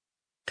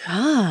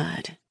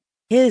God,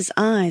 his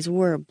eyes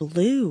were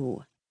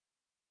blue.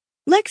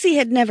 Lexi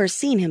had never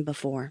seen him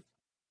before.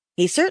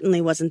 He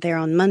certainly wasn't there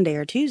on Monday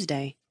or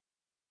Tuesday.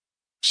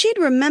 She'd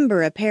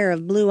remember a pair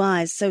of blue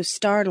eyes so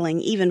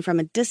startling even from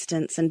a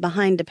distance and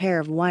behind a pair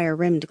of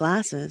wire-rimmed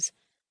glasses.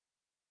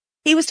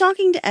 He was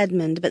talking to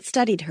Edmund but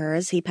studied her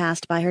as he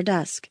passed by her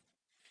desk,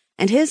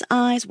 and his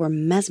eyes were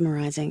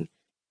mesmerizing.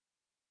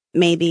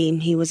 Maybe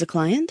he was a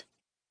client?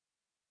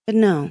 But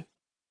no.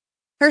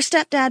 Her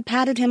stepdad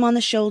patted him on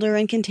the shoulder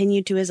and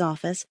continued to his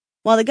office,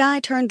 while the guy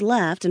turned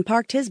left and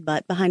parked his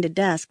butt behind a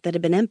desk that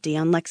had been empty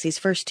on Lexi's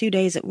first 2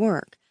 days at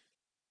work.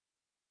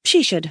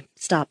 She should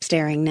stop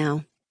staring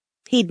now.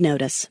 He'd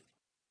notice.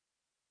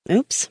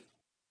 Oops.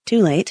 Too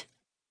late.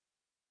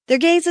 Their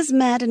gazes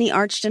met and he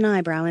arched an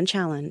eyebrow in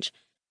challenge.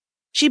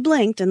 She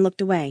blinked and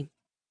looked away.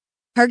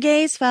 Her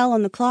gaze fell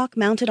on the clock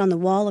mounted on the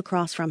wall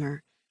across from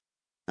her.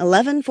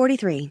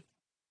 11:43.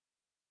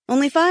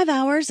 Only 5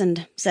 hours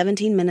and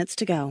 17 minutes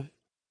to go.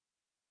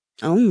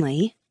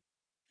 Only.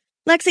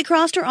 Lexi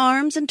crossed her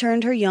arms and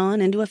turned her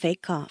yawn into a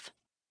fake cough.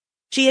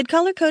 She had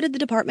color-coded the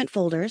department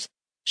folders,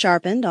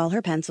 sharpened all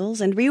her pencils,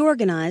 and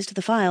reorganized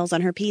the files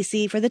on her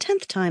PC for the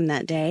 10th time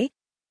that day,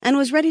 and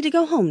was ready to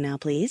go home now,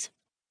 please.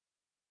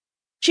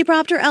 She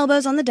propped her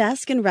elbows on the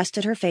desk and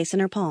rested her face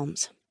in her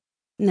palms.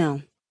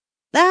 No,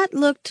 that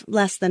looked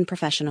less than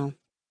professional.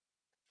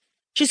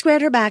 She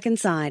squared her back and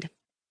sighed.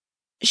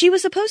 She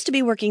was supposed to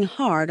be working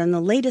hard on the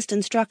latest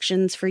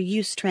instructions for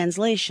use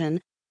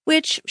translation,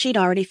 which she'd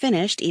already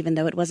finished even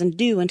though it wasn't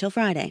due until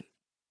Friday.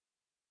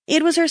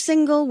 It was her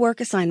single work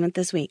assignment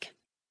this week.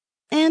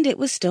 And it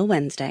was still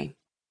Wednesday.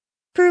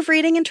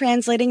 Proofreading and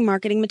translating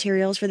marketing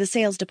materials for the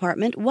sales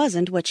department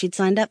wasn't what she'd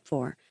signed up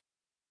for.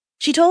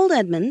 She told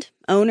Edmund,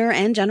 owner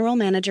and general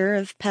manager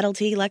of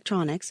Petalty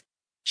Electronics,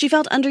 she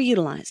felt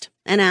underutilized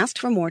and asked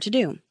for more to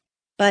do.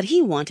 But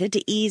he wanted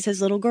to ease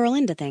his little girl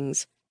into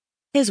things.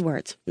 His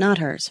words, not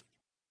hers.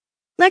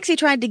 Lexi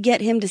tried to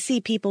get him to see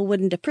people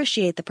wouldn't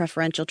appreciate the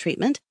preferential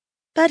treatment,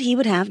 but he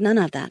would have none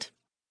of that.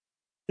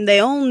 They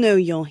all know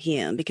you're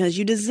here because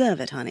you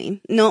deserve it,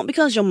 honey, not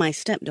because you're my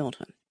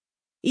stepdaughter.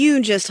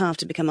 You just have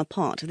to become a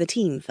part of the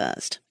team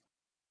first.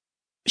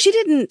 She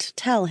didn't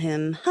tell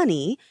him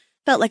honey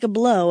felt like a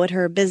blow at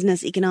her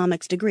business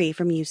economics degree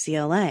from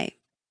UCLA.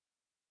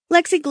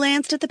 Lexi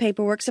glanced at the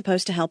paperwork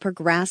supposed to help her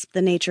grasp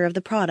the nature of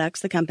the products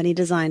the company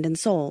designed and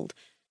sold.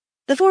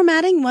 The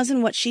formatting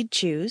wasn't what she'd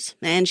choose,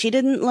 and she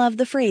didn't love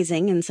the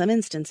phrasing in some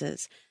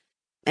instances.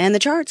 And the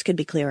charts could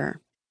be clearer.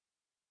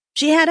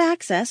 She had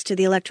access to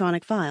the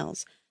electronic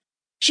files.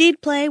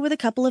 She'd play with a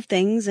couple of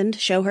things and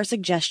show her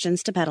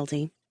suggestions to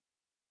Petalty.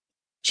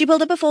 She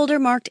pulled up a folder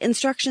marked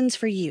Instructions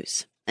for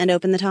Use and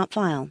opened the top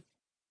file.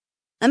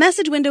 A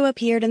message window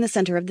appeared in the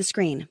center of the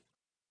screen.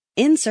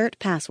 Insert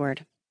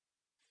password.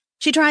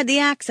 She tried the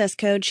access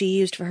code she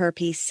used for her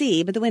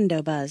PC, but the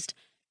window buzzed.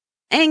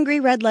 Angry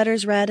red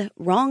letters read,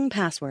 Wrong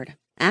password.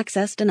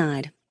 Access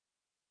denied.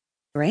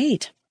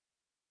 Great.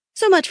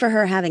 So much for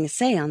her having a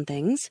say on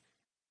things.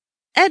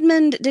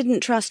 Edmund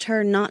didn't trust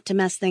her not to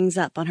mess things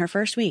up on her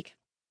first week.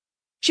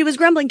 She was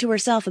grumbling to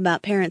herself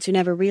about parents who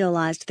never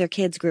realized their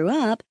kids grew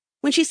up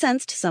when she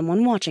sensed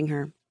someone watching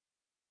her.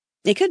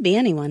 It could be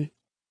anyone.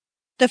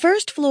 The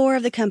first floor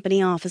of the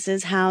company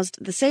offices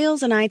housed the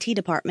sales and IT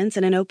departments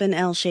in an open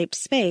L-shaped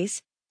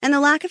space, and the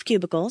lack of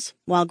cubicles,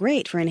 while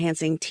great for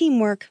enhancing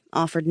teamwork,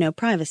 offered no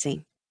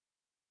privacy.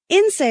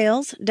 In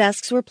sales,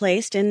 desks were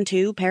placed in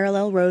 2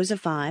 parallel rows of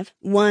 5,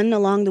 one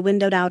along the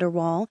windowed outer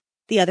wall,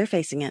 the other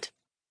facing it.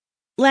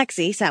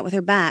 Lexi sat with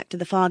her back to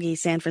the foggy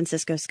San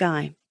Francisco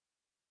sky.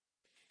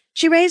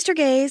 She raised her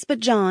gaze, but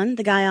John,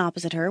 the guy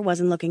opposite her,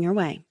 wasn't looking her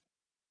way.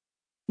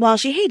 While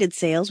she hated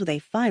sales with a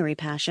fiery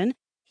passion,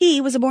 he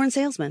was a born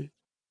salesman.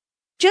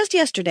 Just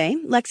yesterday,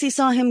 Lexi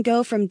saw him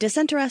go from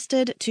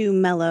disinterested to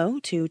mellow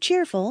to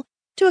cheerful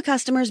to a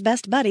customer's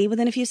best buddy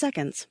within a few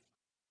seconds.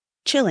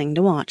 Chilling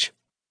to watch.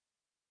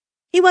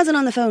 He wasn't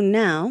on the phone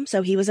now,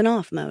 so he was in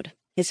off mode,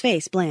 his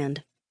face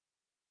bland.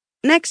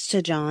 Next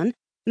to John,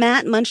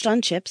 Matt munched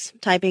on chips,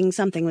 typing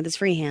something with his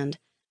free hand.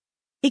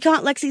 He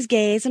caught Lexi's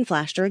gaze and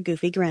flashed her a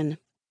goofy grin.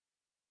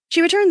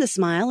 She returned the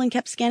smile and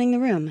kept scanning the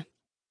room.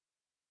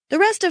 The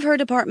rest of her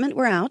department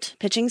were out,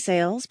 pitching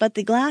sales, but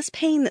the glass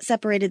pane that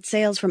separated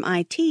sales from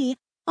IT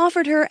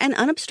offered her an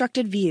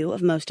unobstructed view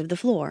of most of the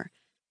floor.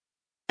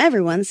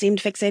 Everyone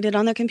seemed fixated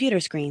on their computer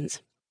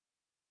screens.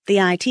 The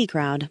IT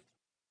crowd.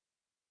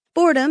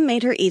 Boredom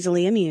made her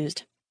easily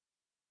amused.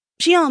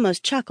 She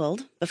almost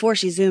chuckled before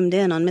she zoomed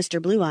in on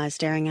Mr. Blue Eyes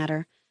staring at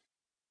her.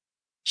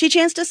 She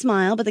chanced to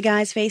smile, but the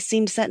guy's face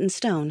seemed set in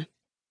stone.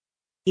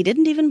 He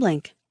didn't even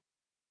blink.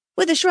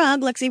 With a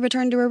shrug, Lexi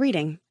returned to her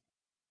reading.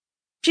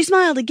 She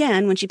smiled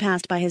again when she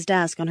passed by his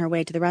desk on her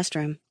way to the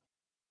restroom.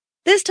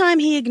 This time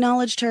he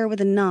acknowledged her with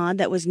a nod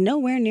that was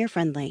nowhere near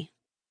friendly.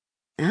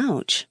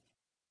 Ouch.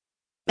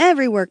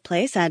 Every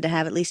workplace had to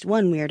have at least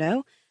one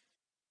weirdo.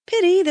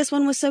 Pity this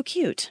one was so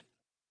cute.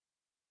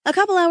 A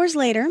couple hours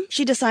later,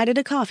 she decided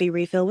a coffee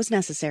refill was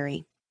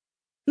necessary.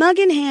 Mug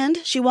in hand,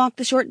 she walked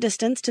the short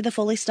distance to the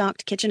fully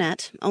stocked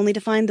kitchenette, only to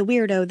find the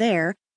weirdo there,